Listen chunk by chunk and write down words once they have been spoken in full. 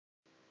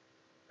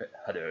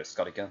Hi there,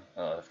 Scott again.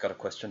 I've got a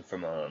question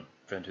from a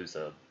friend who's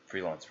a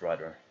freelance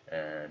writer,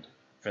 and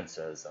friend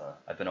says,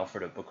 I've been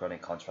offered a book writing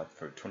contract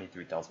for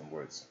 23,000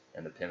 words,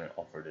 and the payment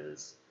offered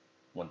is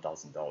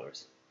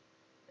 $1,000.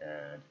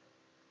 And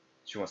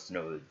she wants to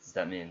know, does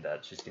that mean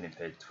that she's getting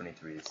paid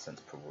 23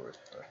 cents per word?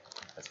 Or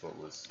that's what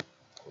was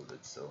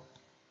quoted, so,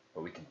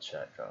 but we can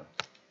check.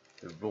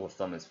 The rule of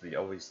thumb is we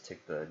always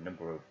take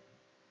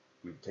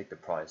we take the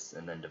price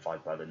and then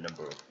divide by the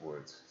number of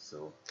words.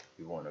 So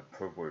we want a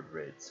per word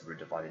rate, so we're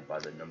dividing by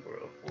the number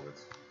of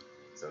words.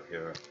 So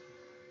here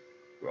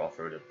we're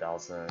offered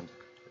 1,000,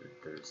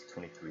 there's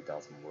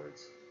 23,000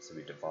 words, so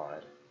we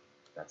divide.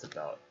 That's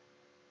about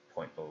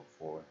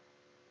 $0.04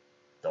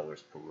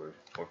 per word,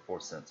 or 4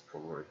 cents per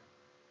word.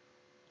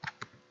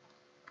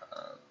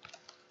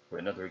 For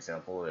another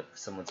example, if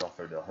someone's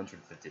offered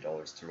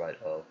 $150 to write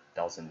a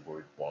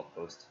 1,000-word blog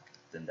post,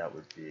 then that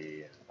would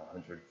be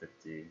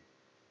 150.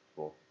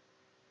 Well,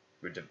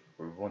 we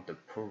want the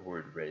per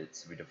word rate,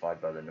 so we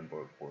divide by the number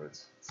of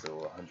words. So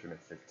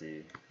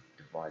 150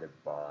 divided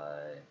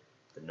by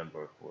the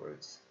number of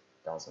words,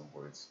 1,000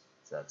 words.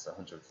 So that's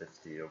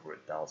 150 over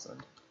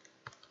 1,000.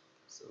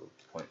 So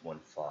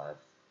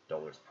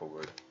 $0.15 per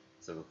word.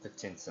 So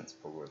 15 cents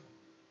per word.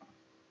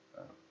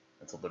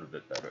 That's a little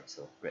bit better.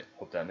 So great.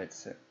 Hope that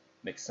makes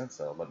sense.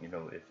 Let me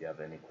know if you have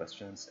any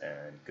questions,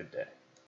 and good day.